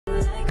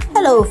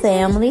Hello,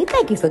 family.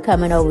 Thank you for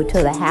coming over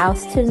to the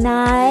house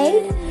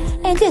tonight.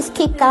 And just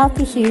kick off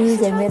your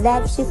shoes and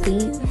relax your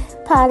feet.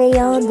 Party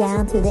on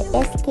down to the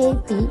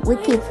SK beat. We're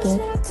kicking.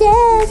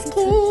 Just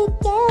kicking.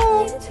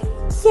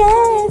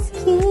 Just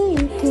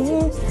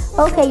kicking.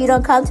 Okay, you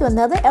don't come to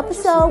another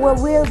episode where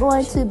we're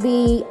going to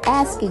be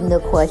asking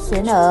the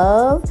question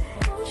of,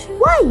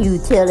 why you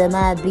telling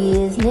my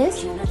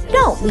business?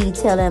 Don't be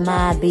telling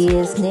my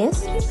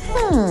business.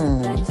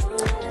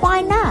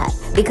 Why not?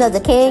 Because a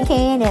can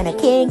and a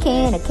can,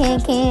 a can,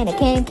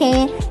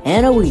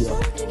 and a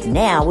wheel.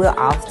 Now we're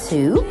off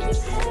to...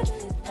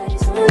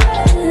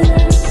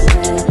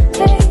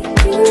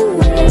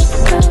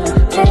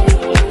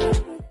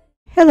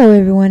 Hello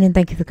everyone, and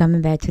thank you for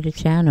coming back to the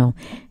channel.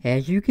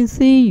 As you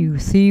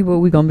see what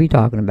we're going to be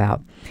talking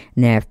about.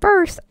 Now at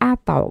first, I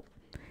thought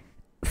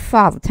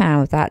Father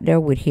Time was out there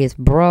with his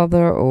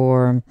brother,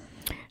 or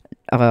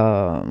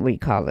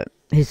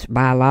his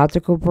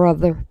biological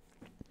brother,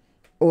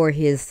 or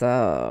his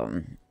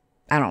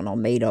I don't know,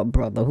 made up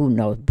brother, who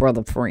knows,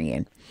 brother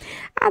friend.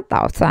 I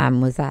thought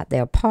Simon was out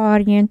there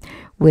partying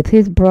with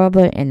his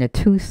brother and the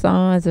two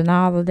sons and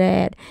all of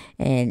that,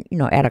 and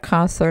at a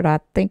concert.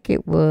 I think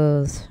it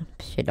was,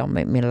 shit, don't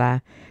make me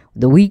lie,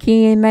 The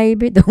Weeknd,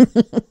 maybe. The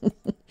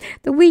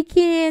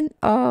Weeknd,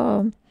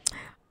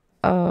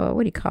 what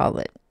do you call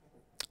it?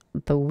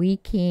 The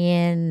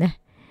Weeknd,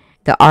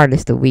 the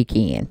artist The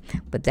Weeknd.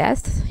 But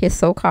that's his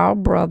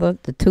so-called brother,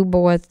 the two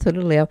boys to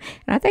the left,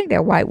 and I think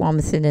that white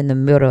woman sitting in the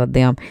middle of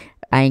them.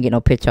 I ain't get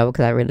no picture of her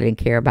because I really didn't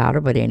care about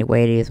her, but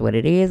anyway, it is what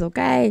it is,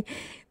 okay?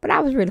 But I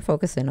was really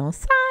focusing on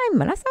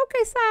Simon. I said,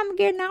 okay, Simon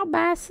getting out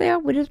by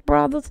himself with his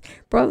brother's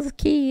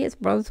kids,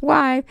 brother's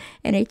wife,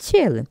 and they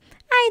chilling.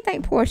 I didn't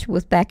think Porsha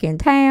was back in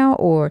town,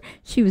 or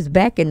she was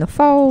back in the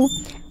fold.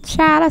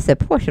 Child, I said,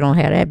 Porsha don't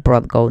have that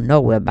brother go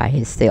nowhere by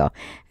himself.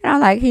 And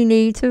I'm like, he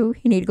need to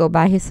go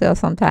by himself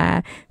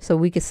sometime so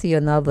we can see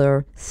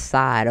another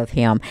side of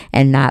him,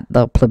 and not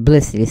the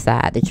publicity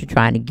side that you're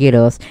trying to get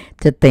us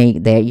to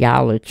think that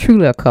y'all are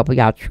truly a couple,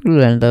 y'all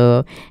truly in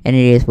love, and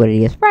it is what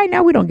it is. Right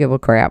now, we don't give a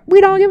crap.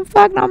 We don't give a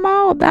fuck no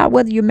more about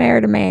whether you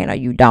married a man or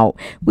you don't.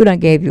 We done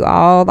gave you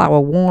all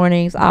our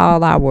warnings,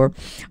 all our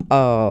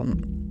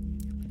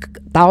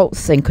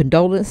thoughts and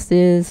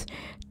condolences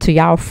to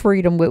y'all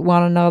freedom with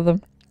one another.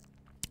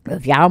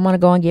 If y'all want to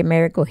go and get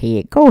married, go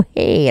ahead. Go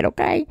ahead,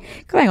 okay?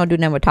 Because I ain't going to do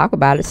nothing but talk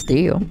about it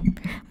still. I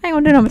ain't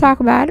going to do nothing but talk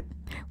about it.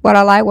 What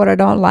I like, what I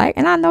don't like.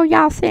 And I know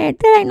y'all saying,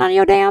 that ain't none of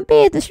your damn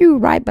business. You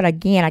right. But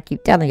again, I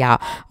keep telling y'all,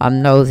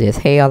 I'm nosy as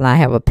hell, and I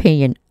have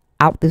opinion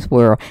out this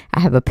world. I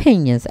have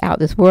opinions out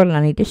this world, and I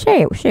need to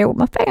share with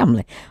my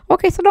family.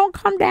 Okay, so don't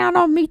come down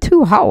on me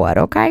too hard,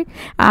 okay?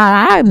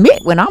 I admit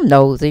when I'm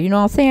nosy, you know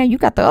what I'm saying? You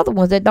got the other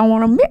ones that don't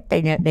want to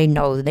admit they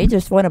nosy. They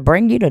just want to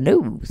bring you the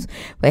news.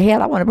 But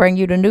hell, I want to bring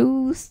you the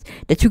news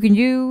that you can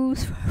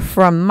use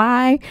from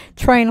my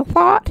train of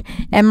thought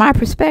and my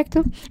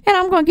perspective. And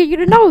I'm going to give you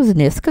the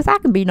nosiness, because I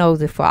can be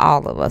nosy for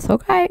all of us,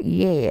 okay?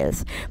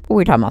 Yes. But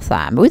we're talking about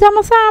Simon. We're talking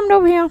about Simon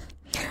over here.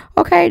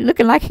 Okay,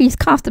 looking like he's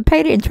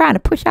constipated and trying to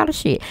push out a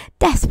shit.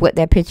 That's what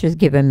that picture is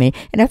giving me.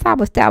 And if I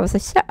was there, I would say,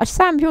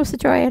 Simon, you want to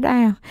sit your ass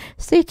down?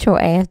 Sit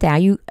your ass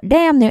down. You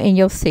damn near in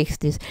your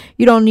 60s.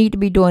 You don't need to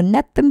be doing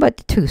nothing but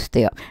the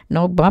two-step.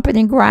 No bumping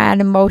and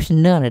grinding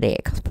motion, none of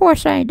that. Because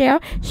Porsha ain't there.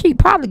 She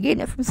probably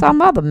getting it from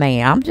some other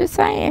man. I'm just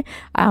saying.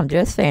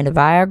 The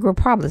Viagra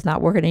probably is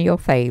not working in your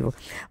favor.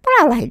 But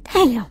I like,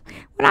 damn.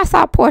 When I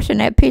saw Porsha in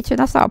that picture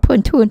and I saw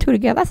putting two and two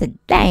together, I said,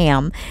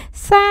 damn,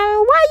 Simon,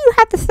 why you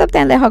have to sit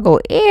there and let her go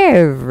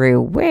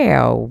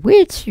everywhere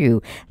with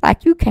you?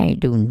 Like you can't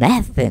do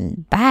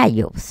nothing by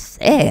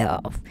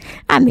yourself.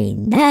 I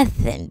mean,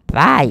 nothing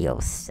by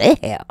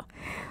yourself.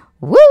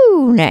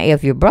 Woo! Now,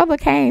 if your brother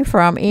came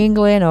from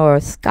England or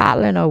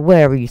Scotland or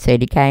wherever you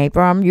said he came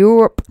from,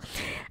 Europe,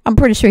 I'm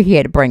pretty sure he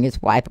had to bring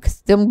his wife,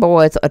 because them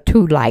boys are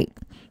too light.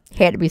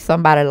 Had to be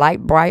somebody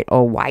light, bright,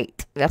 or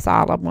white. That's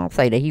all I'm going to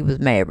say, that he was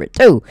married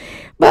to.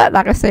 But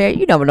like I said,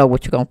 you never know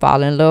what you're going to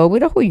fall in love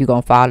with, or who you're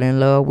going to fall in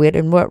love with,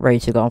 and what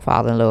race you're going to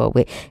fall in love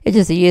with. It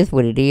just is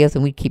what it is,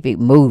 and we keep it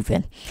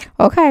moving.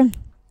 Okay?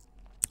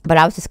 But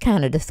I was just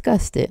kind of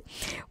disgusted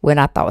when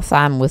I thought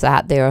Simon was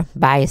out there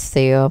by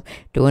himself,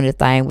 doing the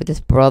thing with his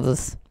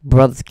brother's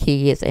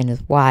kids and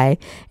his wife,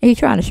 and he's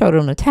trying to show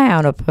them the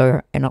town up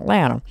here in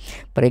Atlanta.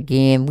 But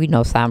again, we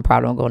know Simon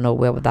probably don't go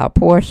nowhere without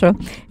Porsha,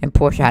 and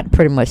Porsha had to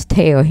pretty much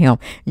tell him,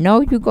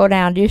 no, you go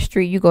down this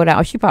street, you go down,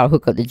 or she probably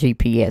hook up the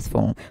GPS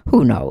for him,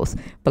 who knows.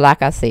 But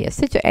like I said,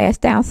 sit your ass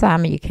down,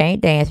 Simon. You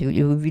can't dance if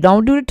you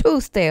don't do the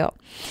two-step,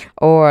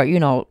 or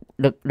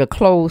the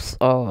close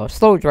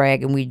slow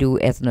dragging we do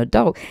as an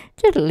adult.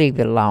 Just leave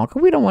it alone,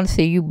 because we don't want to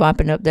see you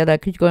bumping up there,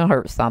 because you're going to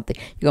hurt something.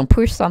 You're going to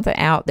push something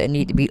out that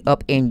need to be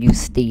up in you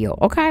still,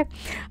 okay?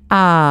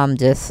 I'm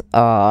just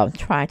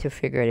trying to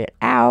figure it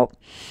out.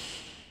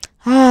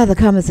 The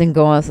comings and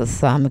goings of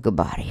Simon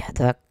Guobadia.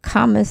 The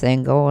comings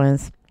and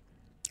goings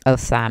of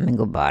Simon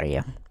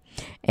Guobadia.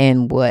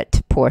 in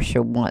what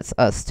Porsha wants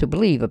us to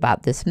believe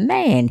about this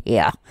man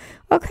here.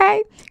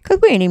 Okay? Because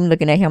we ain't even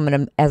looking at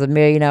him as a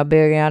millionaire,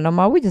 billionaire no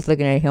more. We're just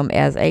looking at him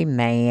as a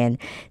man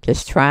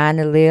just trying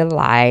to live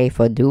life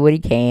or do what he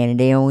can. And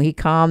then when he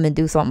come and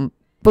do something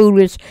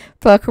foolish,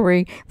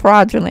 fuckery,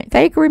 fraudulent,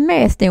 fakery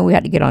mess, then we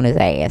have to get on his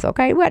ass,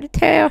 okay? We have to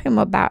tell him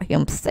about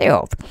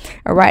himself.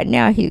 And right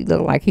now, he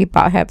look like he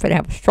probably have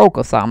a stroke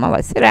or something. I'm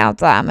like, sit down,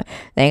 Simon.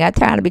 They ain't got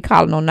time to be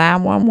calling on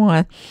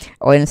 911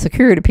 or any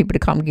security people to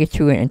come get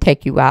you and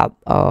take you out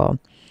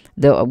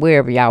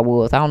wherever y'all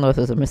was. I don't know if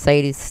it was a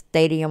Mercedes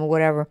Stadium or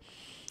whatever,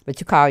 but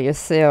you call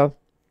yourself,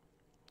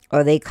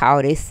 or they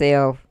call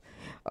themselves,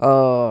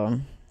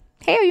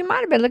 hell, you might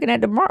have been looking at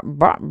the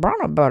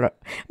Burner Butter.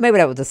 Maybe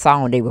that was the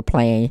song they were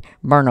playing,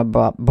 Burner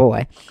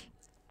Boy.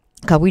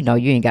 Because we know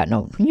you ain't got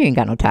no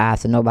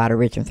ties to nobody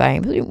rich and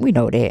famous. We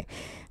know that.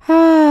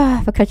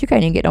 Because you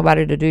can't even get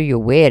nobody to do your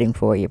wedding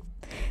for you.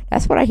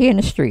 That's what I hear in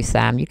the street,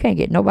 Simon. You can't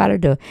get nobody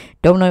to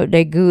donate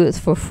their goods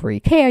for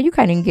free. Hell, you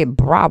can't even get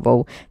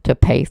Bravo to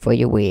pay for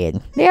your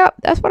wedding. Yep,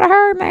 that's what I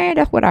heard, man.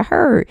 That's what I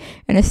heard.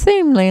 And it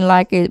seemed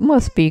like it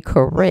must be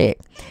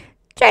correct.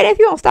 Jada, if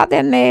you don't stop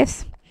that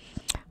mess.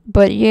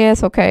 But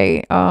yes,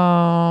 okay.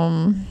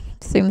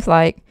 Seems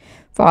like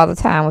Father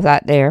Time was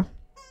out there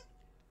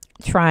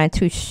trying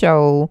to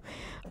show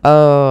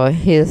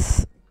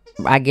his,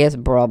 I guess,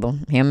 brother,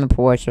 him and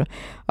Porsha,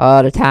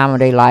 the time of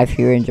their life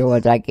here in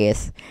Georgia, I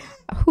guess.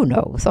 Who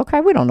knows? Okay,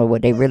 we don't know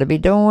what they really be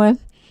doing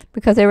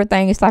because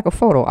everything is like a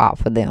photo op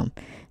for them.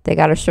 They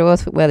got to show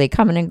us where they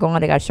coming and going.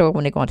 They got to show us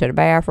when they going to the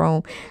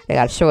bathroom. They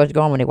got to show us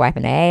going when they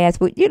wiping their ass.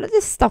 But,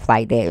 just stuff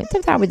like that.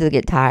 Sometimes we just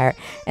get tired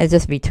and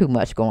just be too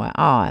much going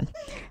on.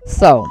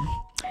 So,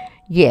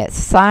 yes,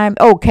 Simon.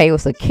 Okay, it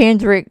was a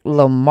Kendrick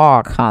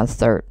Lamar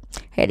concert.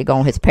 Had to go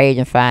on his page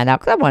and find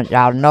out because I wanted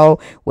y'all to know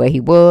where he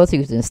was. He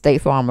was in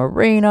State Farm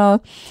Arena.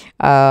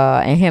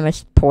 And him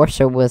and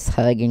Porsha was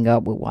hugging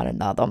up with one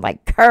another. I'm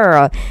like,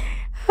 girl,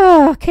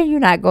 can you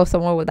not go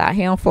somewhere without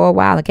him for a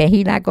while? And can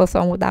he not go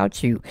somewhere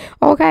without you?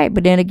 Okay,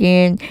 but then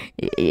again,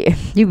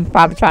 you be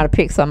probably trying to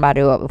pick somebody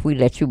up if we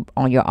let you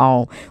on your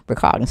own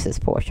recognizance,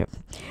 Porsha.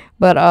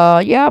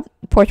 But, yeah,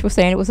 Porsha was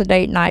saying it was a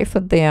date night for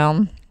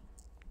them.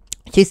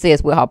 She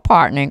says with her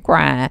partner in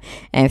crime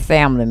and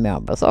family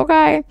members,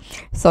 okay?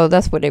 So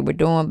that's what they were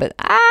doing. But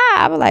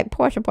I was like,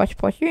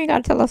 Porsha, you ain't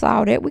got to tell us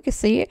all that. We can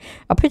see it.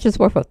 A picture's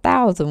worth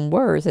 1,000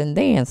 words and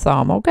then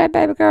some, okay,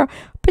 baby girl?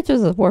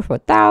 Pictures is worth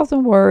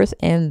 1,000 words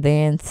and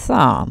then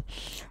some.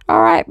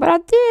 All right, but I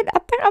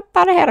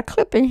thought I had a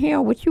clip in here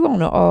with you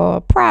on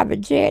a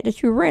private jet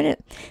that you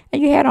rented.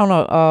 And you had on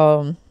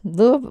a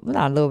Louis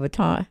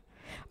Vuitton,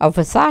 a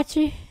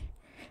Versace.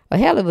 Well,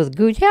 hell, it was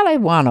Gucci. Hell,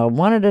 it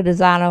one of the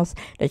designers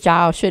that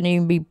y'all shouldn't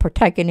even be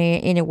partaking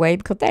in anyway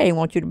because they didn't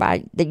want you to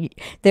buy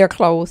their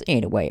clothes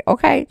anyway,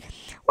 okay?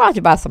 Why don't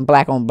you buy some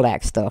black on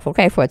black stuff,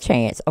 okay, for a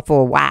chance or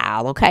for a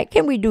while, okay?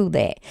 Can we do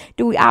that?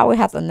 Do we always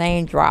have to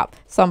name drop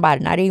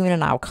somebody not even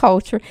in our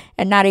culture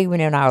and not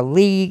even in our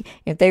league?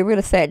 If they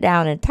really sat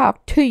down and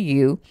talked to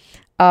you,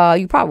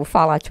 you probably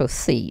fall out your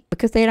seat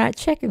because they're not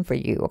checking for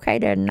you, okay?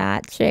 They're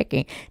not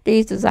checking.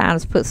 These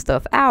designers put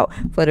stuff out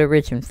for the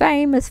rich and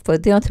famous for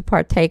them to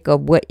partake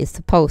of what is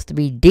supposed to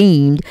be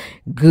deemed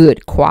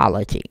good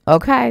quality,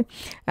 okay?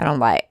 And I'm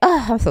like,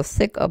 I'm so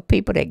sick of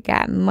people that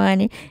got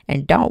money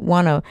and don't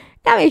want to.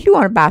 Now, if you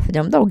want to buy from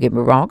them, don't get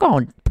me wrong.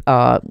 Go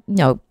on,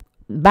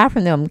 buy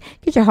from them.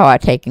 Get your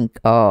heart taken.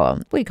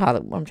 What do you call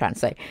it? What I'm trying to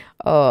say.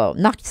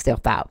 Knock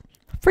yourself out.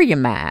 Free your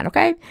mind,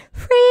 okay?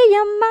 Free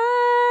your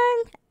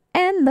mind.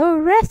 And the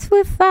rest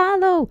will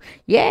follow.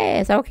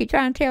 Yes, I'll keep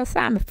trying to tell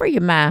Simon, free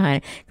your mind,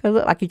 honey. Because it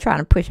look like you're trying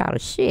to push out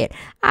of shit.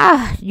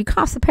 You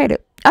constipated.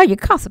 Oh, you're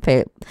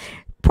constipated.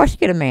 Porsha,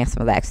 get a man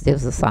some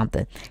laxatives or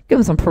something. Give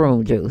him some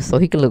prune juice so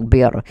he can look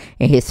better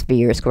in his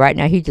spirits. Because right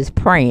now he's just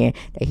praying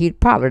that he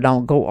probably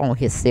don't go on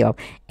himself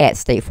at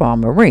State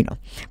Farm Arena.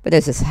 But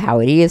that's just how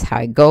it is, how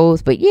it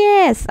goes. But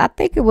yes, I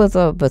think it was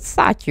a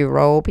Versace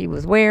robe he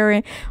was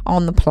wearing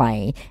on the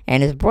plane.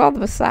 And his brother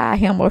beside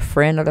him or a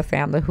friend of the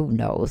family, who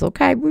knows,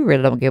 okay? We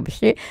really don't give a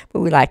shit. But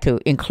we like to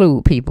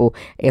include people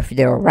if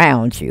they're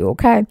around you,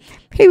 okay?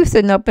 He was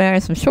sitting up there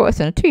in some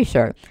shorts and a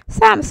t-shirt.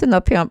 Simon sitting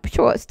up here in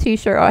shorts,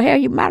 t-shirt, or hell,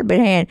 you might have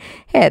been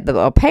had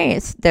the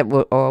pants that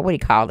were, or what do you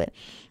call it?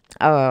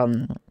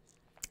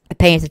 The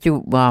pants that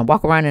you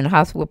walk around in the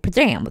house with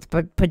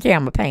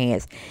pajama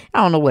pants.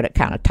 I don't know what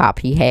kind of top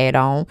he had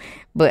on,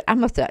 but I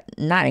must have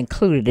not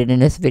included it in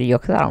this video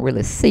because I don't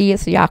really see it,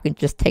 so y'all can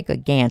just take a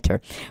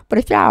gander. But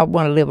if y'all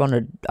want to live on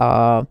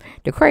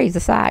the crazy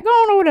side, go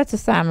on over to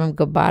Simon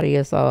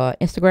Gabadia's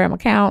Instagram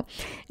account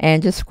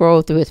and just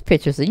scroll through his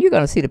pictures, and you're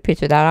gonna see the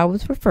picture that I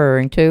was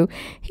referring to.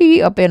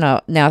 He up in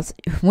now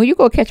when you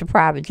go catch a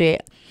private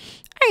jet.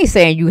 I ain't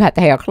saying you have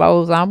to have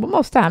clothes on, but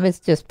most time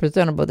it's just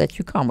presentable that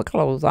you come with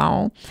clothes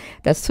on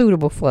that's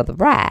suitable for the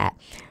ride.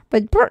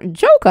 But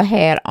Joker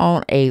had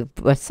on a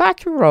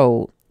Versace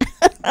robe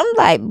I'm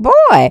like,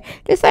 boy,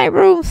 this ain't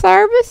room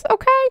service,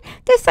 okay?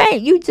 This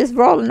ain't you just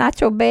rolling out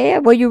your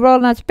bed. Well, you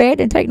rolling out your bed,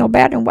 then take no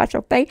bath, then wash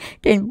your face,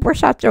 then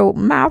brush out your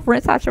mouth,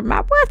 rinse out your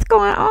mouth. What's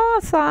going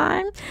on,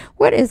 son?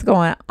 What is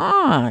going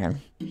on?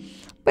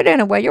 But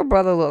anyway, your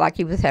brother looked like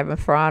he was having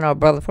fun, or a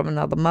brother from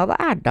another mother.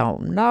 I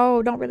don't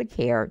know. Don't really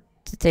care,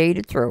 to tell you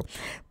the truth.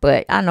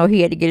 But I know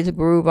he had to get his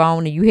groove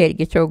on, and you had to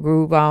get your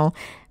groove on,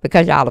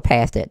 because y'all are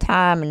past that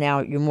time, and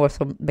now you're more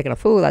so making a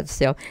fool out of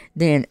yourself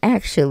than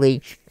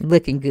actually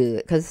looking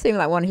good. Because it seemed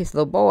like one of his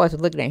little boys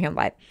was looking at him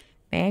like,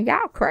 man,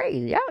 y'all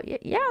crazy.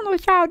 Y'all know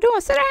what y'all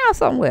doing. Sit down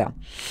somewhere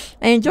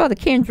and enjoy the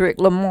Kendrick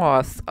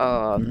Lamar's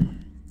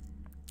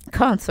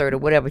concert or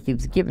whatever he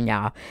was giving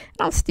y'all.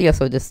 And I'm still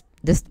so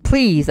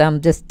please, I'm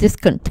just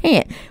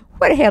discontent.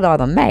 Where the hell are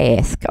the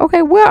masks?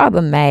 Okay, where are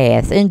the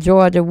masks? In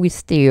Georgia, we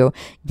still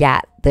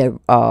got the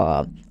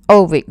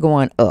COVID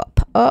going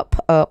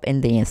up,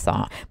 and then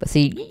some. But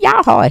see,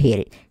 y'all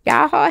hard-headed.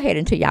 Y'all hard-headed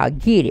until y'all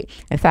get it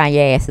and find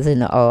your asses in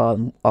the,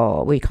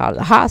 what do you call it,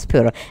 the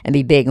hospital, and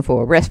be begging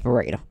for a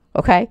respirator.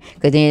 Okay?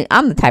 Because then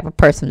I'm the type of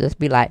person to just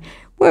be like,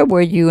 where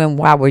were you and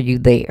why were you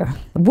there?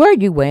 Were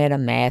you wearing a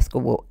mask,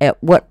 or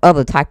what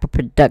other type of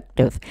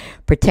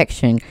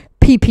protection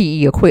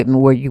PPE equipment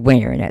were you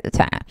wearing at the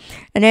time?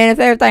 And then if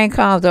everything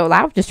comes up,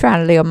 I was just trying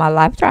to live my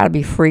life, trying to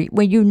be free,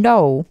 when you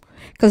know,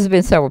 because there's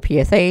been several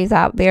PSAs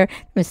out there,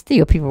 but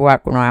still people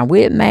walking around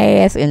with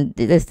masks and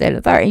this, that, and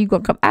the third, and you're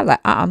going to come, I'm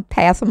like,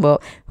 pass them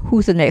up.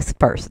 Who's the next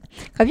person?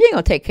 Because you ain't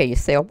going to take care of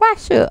yourself. Why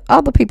should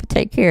other people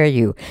take care of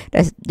you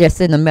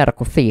that's in the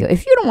medical field?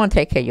 If you don't want to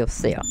take care of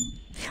yourself,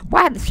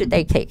 why should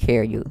they take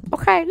care of you?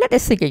 Okay, let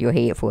that sink in your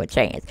head for a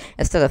chance.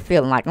 Instead of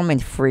feeling like I'm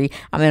free,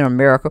 I'm in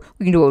America,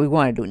 we can do what we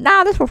want to do.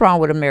 Nah, that's what's wrong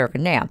with America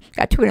now.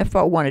 Got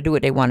 24 want to do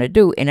what they want to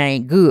do, and it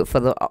ain't good for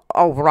the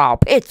overall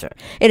picture.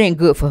 It ain't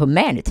good for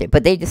humanity,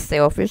 but they just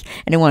selfish,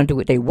 and they want to do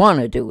what they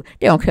want to do.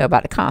 They don't care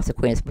about the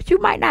consequences, but you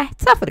might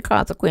not suffer the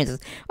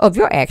consequences of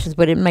your actions,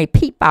 but it may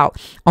peep out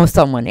on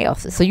someone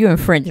else's, so you're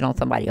infringing on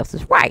somebody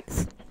else's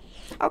rights.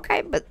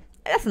 Okay, but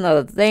that's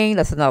another thing.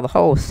 That's another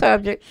whole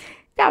subject.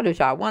 Y'all do what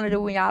y'all want to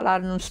do when y'all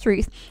out in them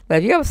streets. But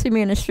if you ever see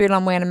me in the street,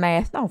 I'm wearing a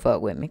mask, don't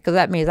fuck with me. Because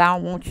that means I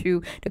don't want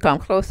you to come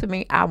close to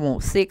me. I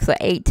want 6 or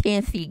 8,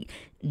 10 feet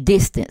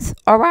distance.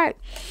 All right?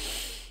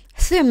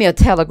 Send me a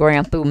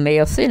telegram through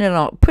mail.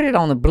 Put it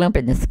on the blimp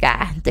in the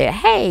sky. That,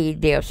 hey,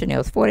 Dale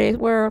Chanel's 48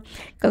 world.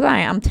 Because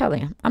I'm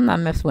telling you, I'm not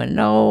messing with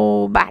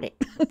nobody.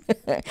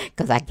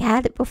 Because I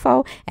got it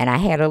before. And I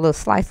had a little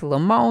slice of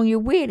pneumonia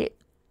with it.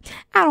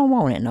 I don't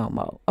want it no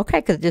more. Okay?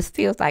 Because it just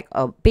feels like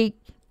a big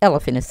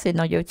elephant is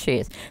sitting on your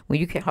chest when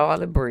you can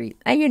hardly breathe.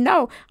 And you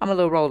know, I'm a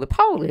little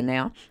roly-poly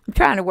now. I'm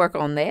trying to work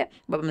on that.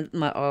 But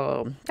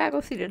I gotta go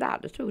see the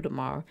doctor too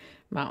tomorrow.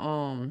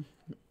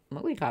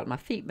 What do you call it? My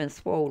feet been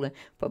swollen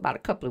for about a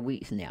couple of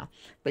weeks now.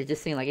 But it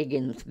just seems like it's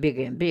getting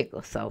bigger and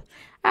bigger. So,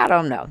 I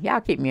don't know. Y'all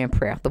keep me in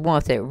prayer. The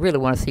ones that really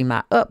want to see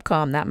my up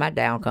come, not my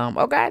down come.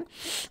 Okay?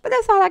 But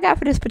that's all I got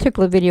for this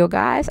particular video,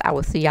 guys. I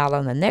will see y'all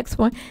on the next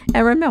one.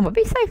 And remember,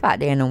 be safe out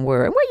there in the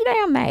world. Wear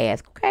your damn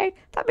mask, okay?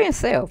 Stop being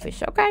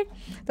selfish, okay?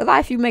 The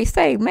life you may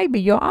save may be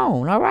your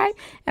own, all right?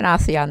 And I'll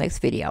see y'all next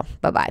video.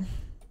 Bye-bye.